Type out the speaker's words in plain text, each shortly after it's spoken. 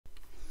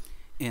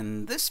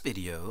In this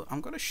video, I'm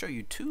going to show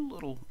you two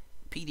little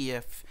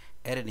PDF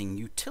editing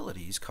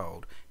utilities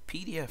called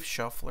PDF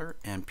Shuffler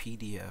and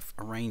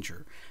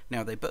PDFArranger.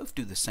 Now, they both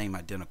do the same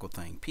identical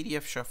thing.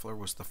 PDF Shuffler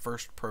was the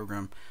first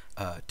program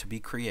to be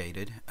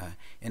created,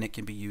 and it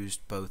can be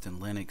used both in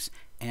Linux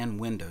and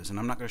Windows. And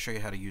I'm not going to show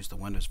you how to use the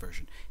Windows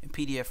version. And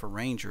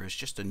PDFArranger is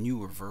just a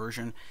newer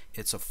version.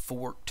 It's a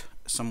forked,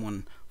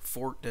 someone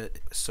forked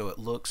it so it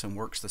looks and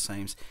works the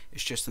same.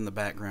 It's just in the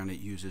background it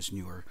uses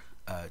newer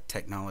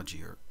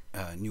technology or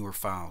newer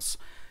files.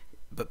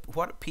 But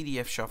what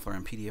PDF Shuffler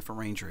and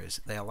PDFArranger is,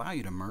 they allow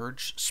you to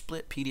merge,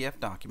 split PDF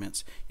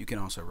documents. You can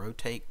also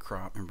rotate,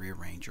 crop, and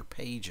rearrange your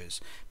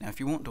pages. Now, if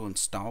you want to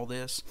install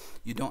this,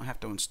 you don't have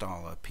to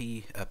install a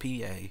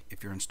PA.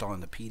 If you're installing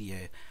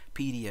the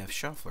PDF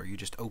Shuffler, you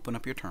just open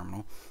up your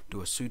terminal, do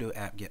a sudo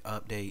apt-get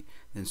update,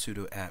 then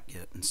sudo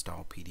apt-get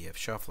install PDF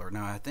Shuffler.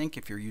 Now, I think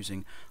if you're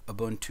using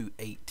Ubuntu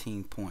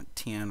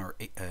 18.10 or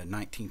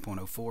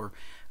 19.04,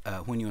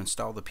 when you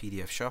install the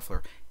PDF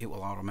Shuffler, it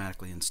will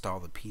automatically install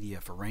the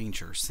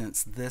PDFArranger,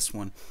 since this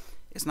one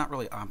is not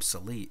really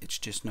obsolete, it's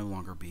just no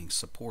longer being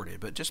supported.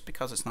 But just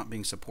because it's not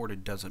being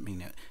supported doesn't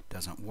mean it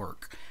doesn't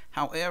work.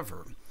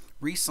 However,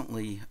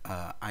 recently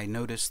I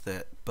noticed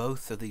that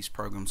both of these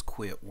programs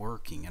quit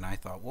working, and I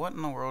thought, what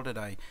in the world did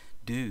I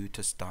do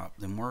to stop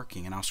them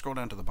working? And I'll scroll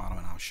down to the bottom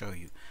and I'll show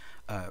you.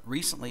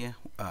 Recently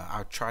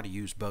I tried to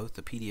use both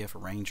the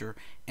PDFArranger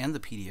and the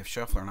PDF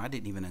Shuffler, and I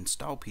didn't even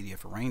install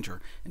PDFArranger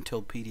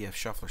until PDF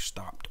Shuffler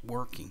stopped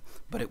working.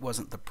 But it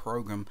wasn't the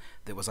program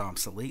that was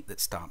obsolete that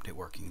stopped it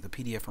working. The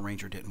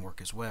PDFArranger didn't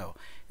work as well,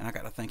 and I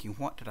got to thinking,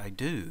 what did I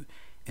do?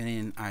 And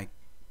then I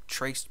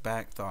traced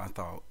back, I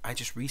thought I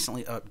just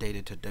recently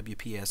updated to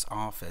WPS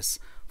Office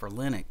for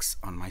Linux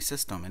on my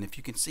system, and if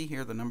you can see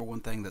here, the number one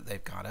thing that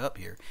they've got up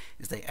here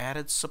is they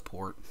added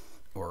support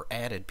or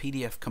added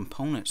PDF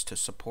components to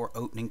support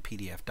opening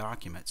PDF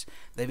documents.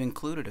 They've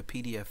included a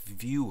PDF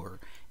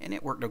viewer, and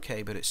it worked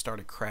okay, but it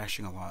started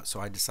crashing a lot, so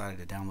I decided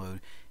to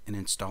download and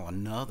install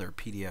another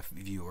PDF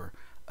viewer,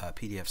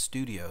 PDF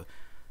Studio,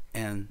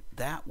 and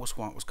that was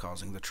what was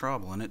causing the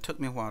trouble, and it took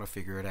me a while to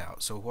figure it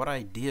out. So what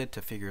I did to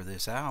figure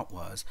this out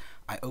was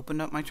I opened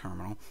up my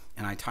terminal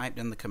and I typed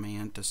in the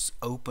command to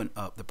open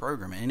up the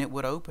program, and it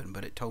would open,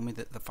 but it told me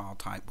that the file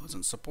type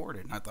wasn't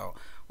supported, and I thought,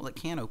 well, it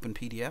can't open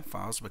PDF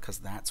files because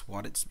that's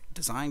what it's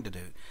designed to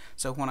do.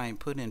 So when I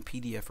put in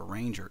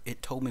PDFArranger,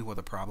 it told me what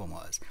the problem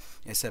was.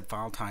 It said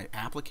file type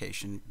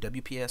application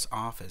WPS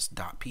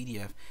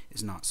Office.pdf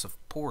is not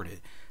supported.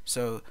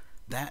 So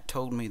that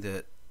told me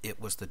that it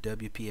was the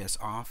WPS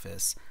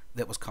Office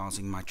that was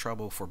causing my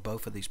trouble for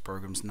both of these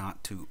programs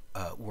not to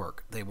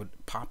work. They would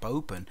pop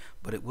open,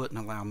 but it wouldn't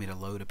allow me to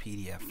load a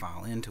PDF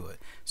file into it.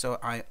 So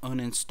I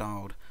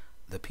uninstalled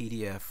the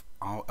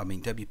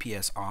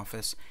WPS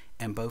Office,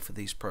 and both of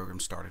these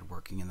programs started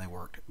working, and they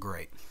worked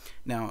great.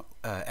 Now,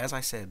 as I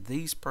said,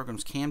 these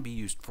programs can be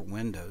used for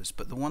Windows,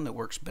 but the one that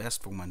works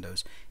best for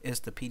Windows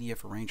is the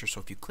PDFArranger.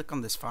 So if you click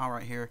on this file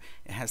right here,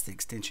 it has the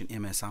extension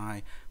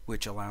MSI,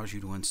 which allows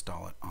you to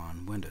install it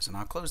on Windows. And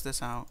I'll close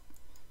this out.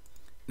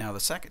 Now,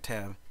 the second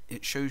tab,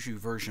 it shows you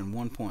version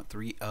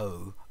 1.30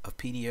 of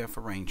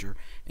PDFArranger,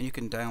 and you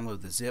can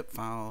download the zip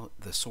file,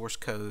 the source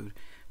code.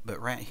 But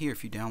right here,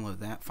 if you download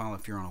that file,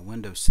 if you're on a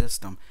Windows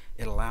system,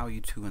 it'll allow you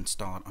to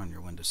install it on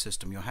your Windows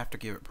system. You'll have to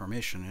give it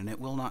permission, and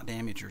it will not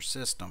damage your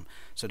system.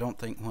 So don't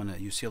think when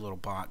you see a little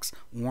box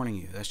warning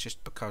you, that's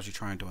just because you're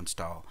trying to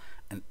install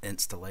an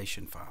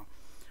installation file.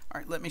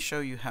 All right, let me show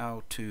you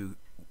how to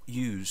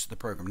use the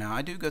program. Now,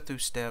 I do go through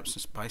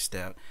steps by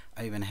step.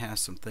 I even have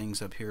some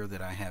things up here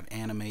that I have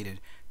animated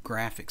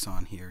graphics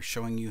on here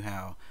showing you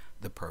how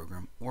the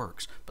program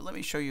works. But let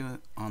me show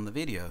you on the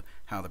video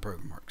how the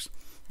program works.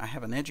 I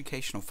have an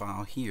educational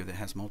file here that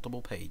has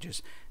multiple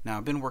pages. Now,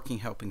 I've been working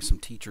helping some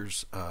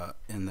teachers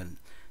in the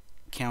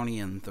county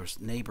and there's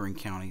neighboring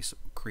counties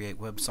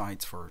create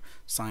websites for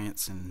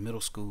science in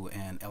middle school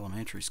and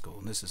elementary school,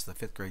 and this is the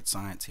 5th grade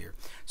science here.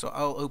 So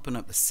I'll open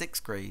up the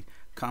 6th grade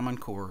Common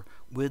Core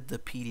with the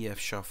PDF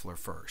Shuffler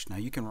first. Now,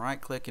 you can right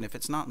click, and if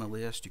it's not in the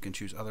list, you can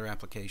choose other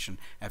application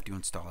after you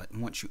install it,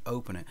 and once you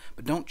open it,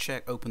 but don't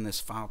check open this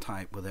file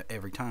type with it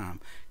every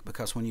time,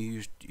 because when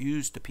you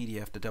use the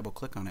PDF to double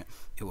click on it,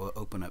 it will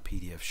open up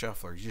PDF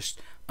Shuffler. You just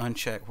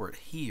uncheck where it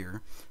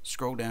here,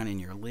 scroll down in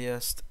your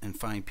list and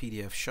find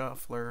PDF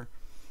Shuffler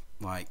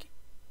like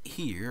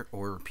here,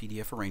 or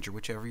PDFArranger,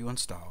 whichever you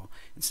install.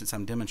 And since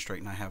I'm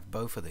demonstrating, I have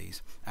both of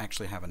these. I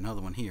actually have another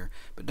one here,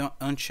 but don't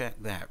uncheck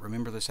that.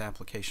 Remember this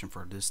application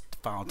for this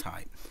file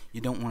type. You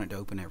don't want it to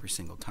open every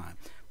single time.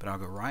 But I'll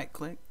go right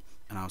click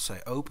and I'll say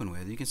open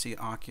with. You can see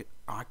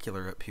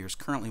Ocular up here is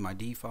currently my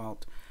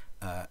default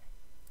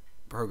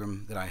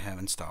program that I have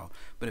installed.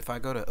 But if I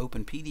go to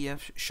open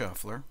PDF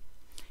Shuffler,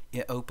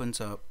 it opens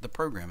up the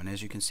program, and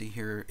as you can see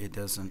here, it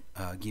doesn't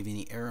give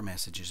any error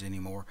messages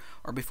anymore,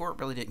 or before it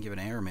really didn't give an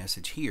error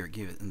message. Here,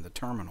 give it in the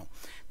terminal.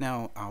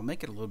 Now, I'll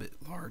make it a little bit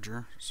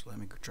larger, so let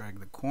me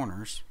drag the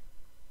corners.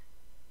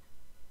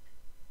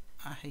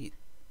 I hate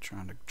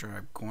trying to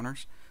drag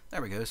corners.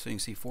 There we go, so you can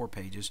see 4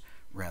 pages.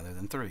 rather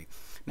than 3.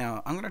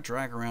 Now I'm going to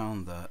drag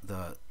around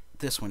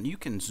this one. You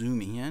can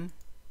zoom in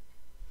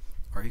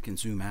or you can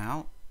zoom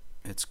out.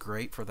 It's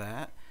great for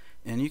that.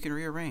 And you can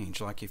rearrange.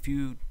 Like if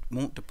you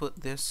want to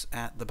put this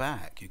at the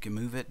back, you can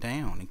move it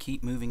down and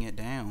keep moving it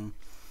down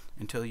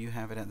until you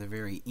have it at the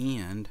very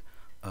end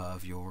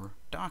of your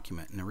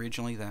document. And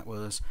originally that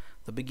was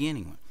the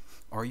beginning one.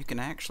 Or you can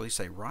actually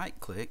say right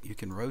click, you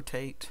can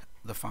rotate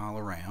the file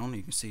around.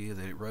 You can see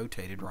that it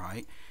rotated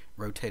right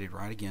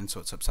again, so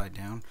it's upside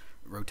down,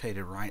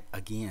 rotated right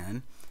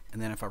again,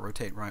 and then if I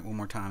rotate right one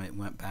more time, it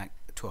went back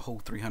to a whole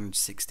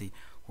 360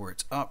 where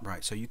it's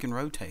upright. So you can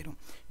rotate them.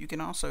 You can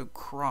also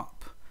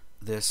crop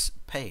this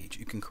page.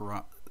 You can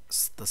crop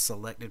the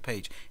selected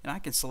page, and I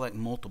can select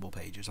multiple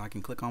pages. I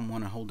can click on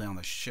one and hold down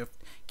the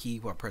shift key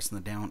while pressing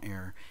the down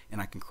arrow, and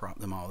I can crop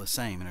them all the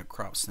same, and it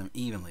crops them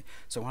evenly.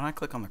 So when I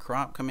click on the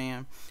crop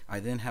command,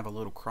 I then have a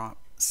little crop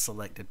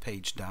selected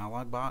page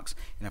dialog box,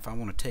 and if I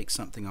want to take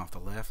something off the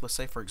left, let's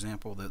say for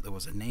example that there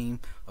was a name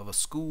of a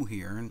school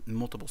here and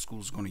multiple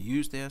schools are going to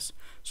use this,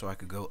 so I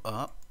could go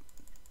up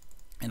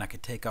and I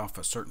could take off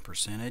a certain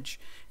percentage,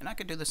 and I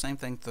could do the same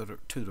thing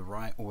to the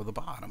right or the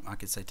bottom. I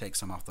could say take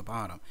some off the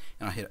bottom,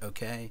 and I hit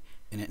OK,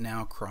 and it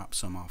now crops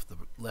some off the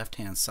left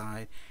hand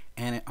side,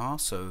 and it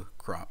also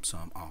crops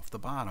some off the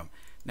bottom.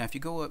 Now if you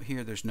go up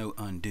here, there's no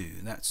undo.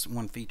 That's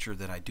one feature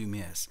that I do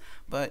miss,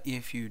 but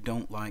if you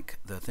don't like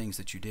the things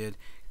that you did,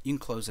 you can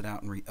close it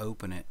out and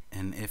reopen it,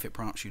 and if it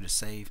prompts you to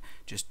save,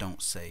 just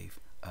don't save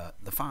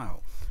the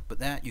file. But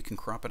that you can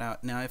crop it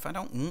out. Now if I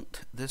don't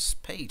want this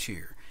page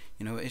here,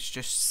 you know, it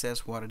just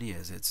says what it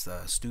is. It's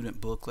the student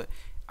booklet.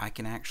 I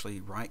can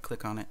actually right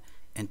click on it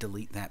and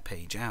delete that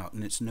page out,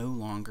 and it's no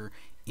longer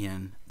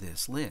in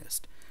this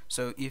list.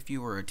 So if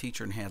you were a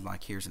teacher and had,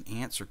 like, here's an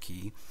answer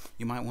key,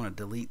 you might want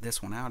to delete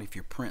this one out if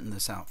you're printing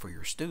this out for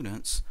your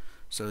students.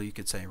 So you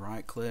could say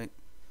right click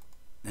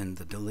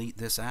and delete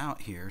this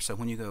out here. So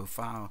when you go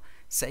file,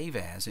 save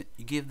as,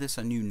 you give this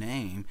a new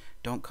name.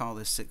 Don't call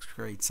this 6th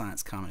grade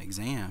science common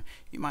exam.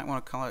 You might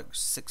want to call it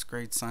 6th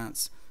grade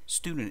science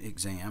student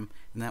exam,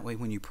 and that way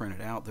when you print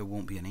it out there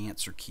won't be an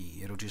answer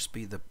key. It'll just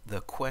be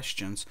the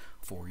questions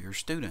for your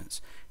students.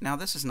 Now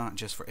this is not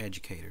just for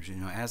educators. You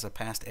know, as a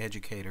past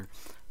educator,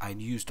 I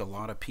used a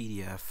lot of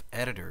PDF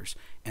editors,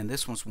 and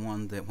this was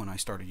one that when I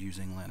started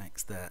using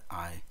Linux that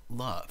I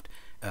loved.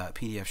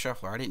 PDF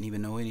Shuffler. I didn't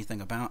even know anything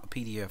about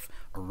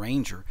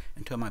PDFArranger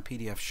until my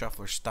PDF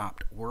Shuffler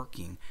stopped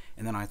working,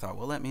 and then I thought,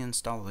 well, let me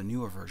install the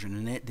newer version,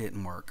 and it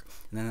didn't work.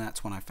 And then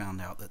that's when I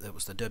found out that it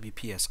was the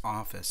WPS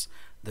Office,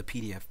 the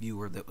PDF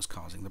viewer, that was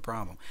causing the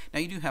problem. Now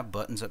you do have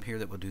buttons up here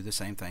that will do the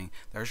same thing.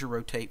 There's your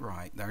rotate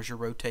right, there's your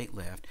rotate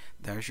left,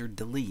 there's your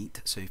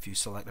delete. So if you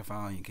select a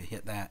file and you can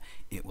hit that,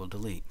 it will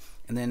delete.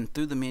 And then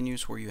through the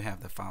menus where you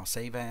have the file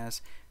save as,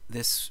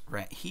 this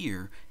right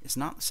here is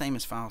not the same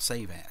as file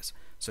save as.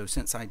 So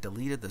since I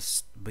deleted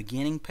the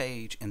beginning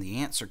page and the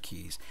answer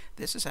keys,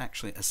 this is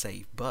actually a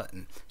save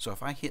button. So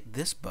if I hit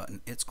this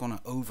button, it's going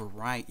to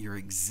overwrite your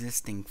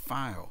existing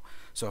file.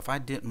 So if I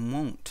didn't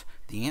want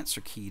the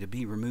answer key to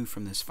be removed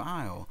from this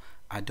file,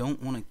 I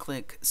don't want to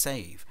click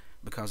save,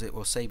 because it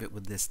will save it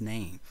with this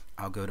name.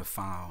 I'll go to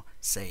File,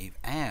 Save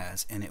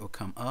As, and it will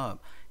come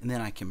up, and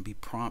then I can be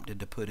prompted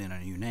to put in a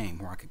new name,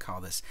 where I could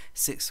call this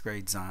 6th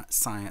grade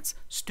science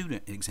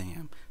student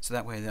exam. So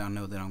that way I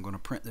know that I'm going to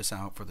print this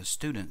out for the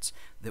students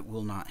that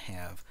will not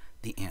have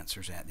the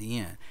answers at the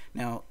end.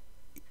 Now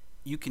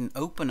you can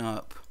open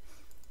up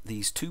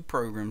these two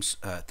programs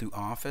through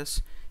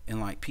Office, and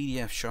like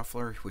PDF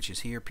Shuffler, which is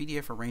here,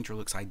 PDFArranger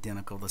looks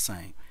identical the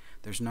same.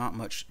 There's not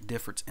much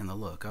difference in the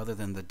look other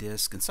than the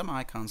disk, and some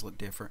icons look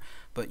different,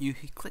 but you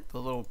click the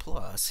little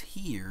plus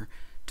here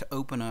to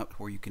open up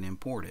where you can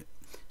import it.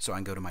 So I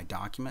can go to my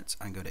documents,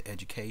 I can go to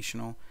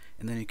educational,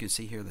 and then you can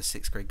see here the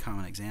 6th grade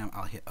common exam.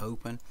 I'll hit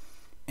open,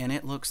 and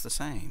it looks the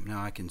same.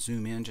 Now I can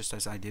zoom in just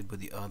as I did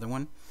with the other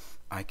one.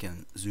 I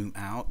can zoom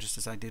out just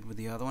as I did with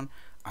the other one.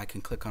 I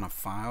can click on a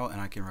file and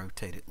I can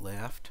rotate it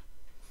left.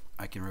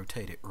 I can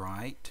rotate it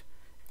right.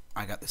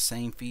 I got the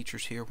same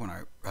features here when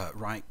I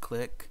right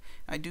click.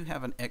 I do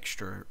have an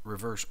extra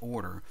reverse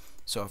order,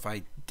 so if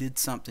I did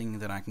something,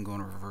 then I can go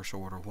in a reverse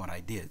order what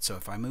I did. So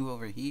if I move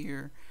over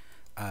here,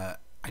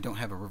 I don't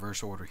have a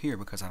reverse order here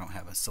because I don't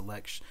have a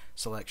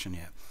selection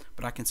yet,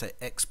 but I can say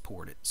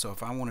export it. So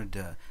if I wanted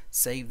to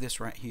save this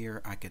right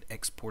here, I could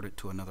export it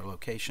to another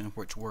location,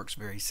 which works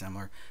very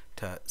similar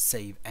to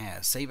save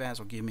as. Save as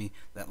will give me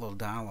that little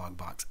dialog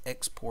box.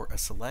 Export a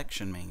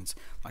selection means,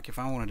 like if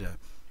I wanted to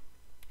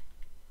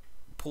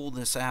pull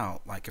this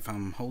out, like if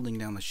I'm holding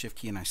down the shift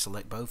key and I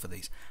select both of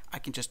these, I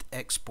can just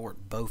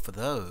export both of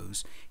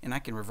those, and I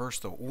can reverse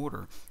the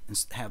order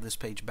and have this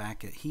page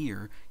back at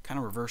here, kind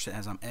of reverse it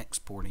as I'm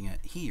exporting it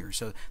here.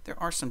 So there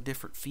are some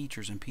different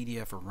features in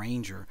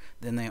PDFArranger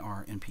than they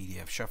are in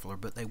PDF Shuffler,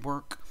 but they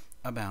work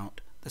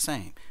about the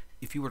same.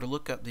 If you were to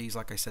look up these,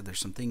 like I said, there's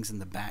some things in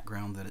the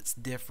background that it's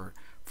different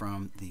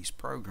from these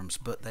programs,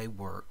 but they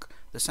work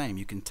the same.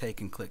 You can take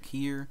and click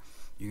here,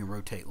 you can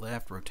rotate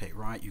left, rotate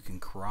right, you can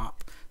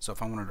crop. So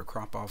if I wanted to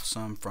crop off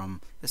some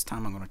from this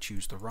time, I'm going to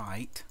choose the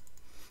right,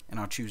 and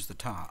I'll choose the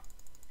top.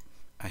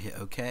 I hit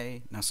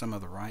OK. Now some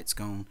of the right's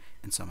gone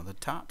and some of the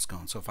top's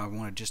gone. So if I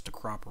wanted just to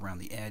crop around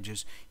the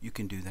edges, you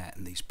can do that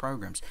in these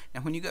programs.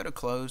 Now when you go to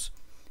close,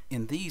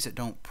 in these it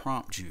don't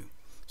prompt you.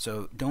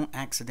 So don't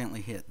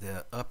accidentally hit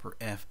the upper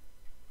F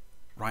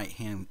right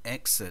hand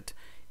exit,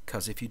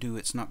 because if you do,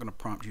 it's not going to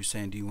prompt you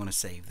saying, do you want to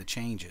save the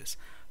changes?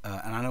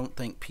 And I don't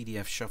think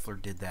PDF Shuffler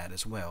did that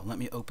as well. Let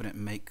me open it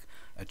and make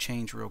a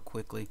change real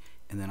quickly,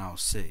 and then I'll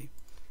see.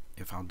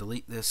 If I'll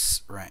delete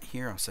this right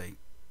here, I'll say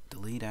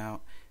delete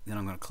out, then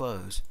I'm going to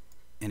close,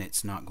 and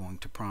it's not going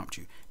to prompt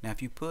you. Now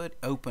if you put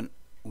open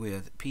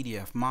with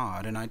PDF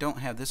Mod, and I don't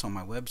have this on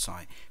my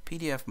website,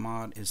 PDF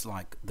Mod is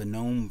like the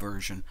GNOME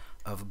version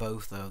of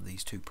both of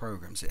these two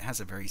programs. It has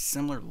a very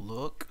similar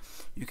look.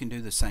 You can do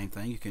the same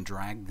thing. You can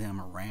drag them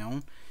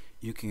around.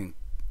 You can,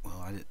 well,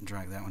 I didn't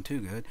drag that one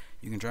too good.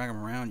 You can drag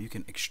them around. You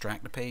can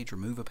extract a page,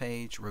 remove a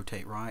page,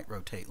 rotate right,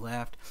 rotate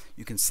left.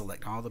 You can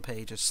select all the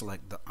pages,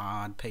 select the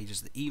odd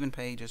pages, the even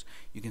pages.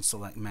 You can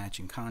select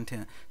matching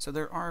content. So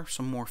there are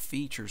some more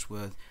features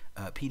with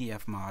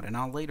PDF Mod, and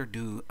I'll later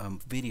do a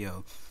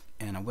video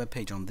and a web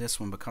page on this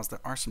one because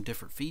there are some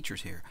different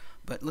features here.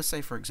 But let's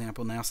say, for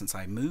example, now since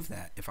I moved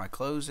that, if I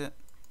close it,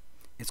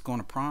 it's going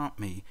to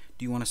prompt me,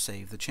 do you want to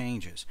save the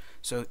changes?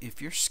 So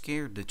if you're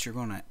scared that you're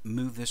going to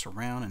move this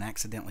around and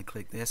accidentally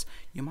click this,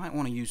 you might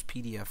want to use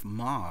PDF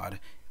Mod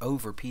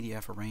over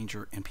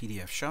PDFArranger and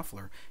PDF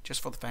Shuffler,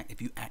 just for the fact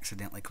if you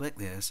accidentally click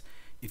this,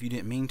 if you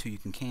didn't mean to, you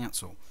can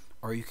cancel.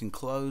 Or you can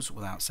close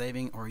without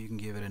saving, or you can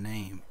give it a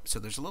name. So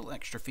there's a little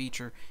extra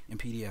feature in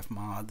PDF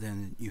Mod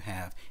than you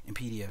have in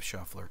PDF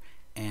Shuffler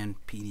and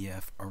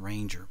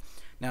PDFArranger.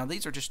 Now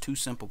these are just two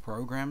simple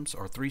programs,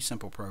 or three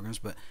simple programs,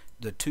 but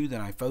the two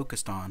that I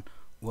focused on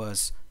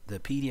was the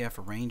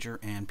PDFArranger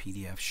and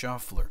PDF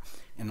Shuffler.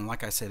 And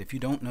like I said, if you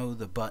don't know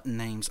the button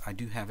names, I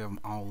do have them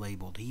all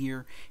labeled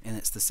here, and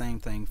it's the same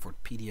thing for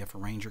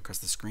PDFArranger because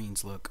the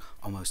screens look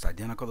almost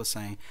identical the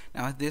same.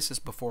 Now this is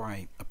before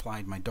I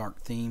applied my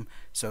dark theme,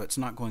 so it's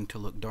not going to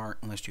look dark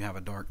unless you have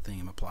a dark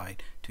theme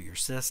applied to your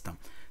system.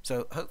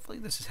 So hopefully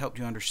this has helped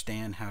you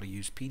understand how to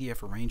use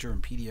PDFArranger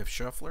and PDF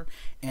Shuffler.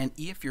 And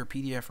if your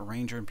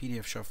PDFArranger and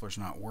PDF Shuffler is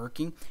not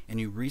working and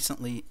you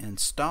recently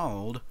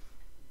installed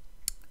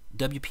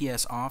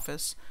WPS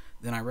Office,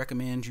 then I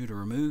recommend you to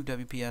remove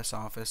WPS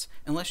Office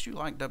unless you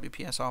like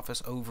WPS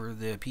Office over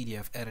the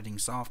PDF editing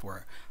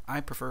software. I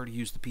prefer to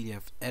use the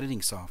PDF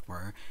editing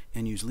software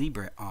and use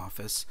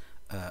LibreOffice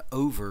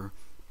over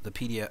the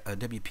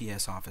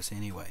WPS Office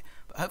anyway.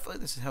 But hopefully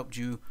this has helped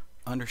you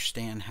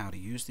understand how to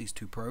use these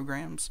two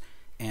programs,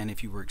 and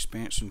if you were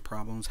experiencing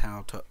problems,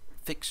 how to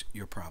fix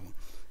your problem.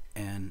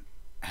 And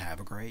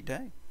have a great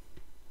day.